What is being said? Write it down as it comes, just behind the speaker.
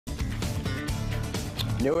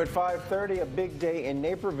New at 5:30, a big day in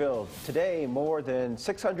Naperville. Today, more than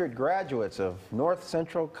 600 graduates of North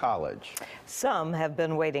Central College. Some have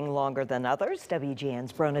been waiting longer than others.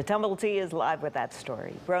 WGN's Brona Tumblety is live with that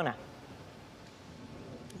story. Brona.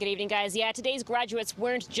 Good evening, guys. Yeah, today's graduates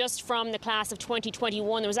weren't just from the class of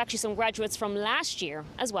 2021. There was actually some graduates from last year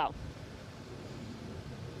as well.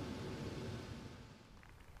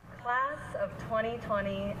 Class of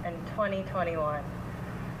 2020 and 2021.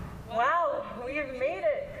 Wow, we've made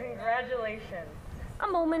it. Congratulations. A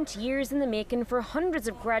moment years in the making for hundreds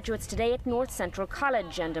of graduates today at North Central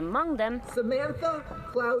College, and among them, Samantha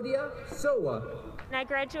Claudia Soa. I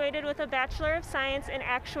graduated with a Bachelor of Science in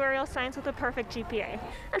Actuarial Science with a perfect GPA.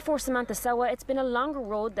 And for Samantha Soa, it's been a longer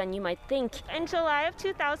road than you might think. In July of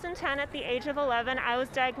 2010, at the age of 11, I was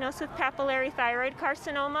diagnosed with papillary thyroid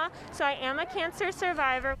carcinoma, so I am a cancer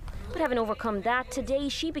survivor. But having overcome that, today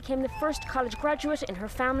she became the first college graduate in her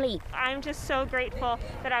family. I'm just so grateful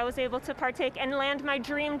that I was able to partake and land my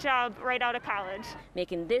dream job right out of college.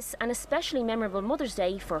 Making this an especially memorable Mother's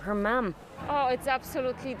Day for her mum. Oh, it's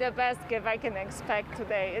absolutely the best gift I can expect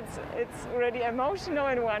today. It's really emotional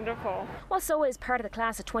and wonderful. While Soa is part of the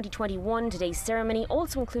class of 2021, today's ceremony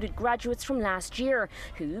also included graduates from last year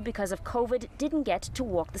who, because of COVID, didn't get to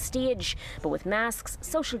walk the stage. But with masks,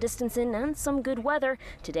 social distancing and some good weather,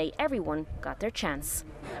 today everyone got their chance.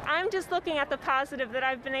 I'm just looking at the positive that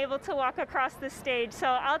I've been able to walk across the stage, so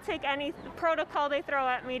I'll take any protocol they throw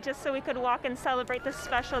at me just so we could walk and celebrate this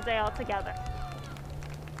special day all together.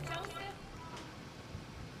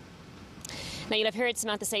 Now, you'll have heard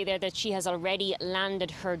Samantha say there that she has already landed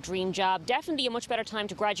her dream job. Definitely a much better time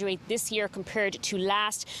to graduate this year compared to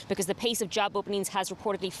last, because the pace of job openings has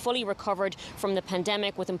reportedly fully recovered from the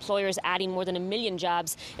pandemic, with employers adding more than 1 million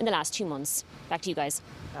jobs in the last 2 months. Back to you guys.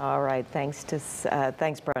 All right. Thanks,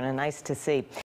 Brona. Nice to see.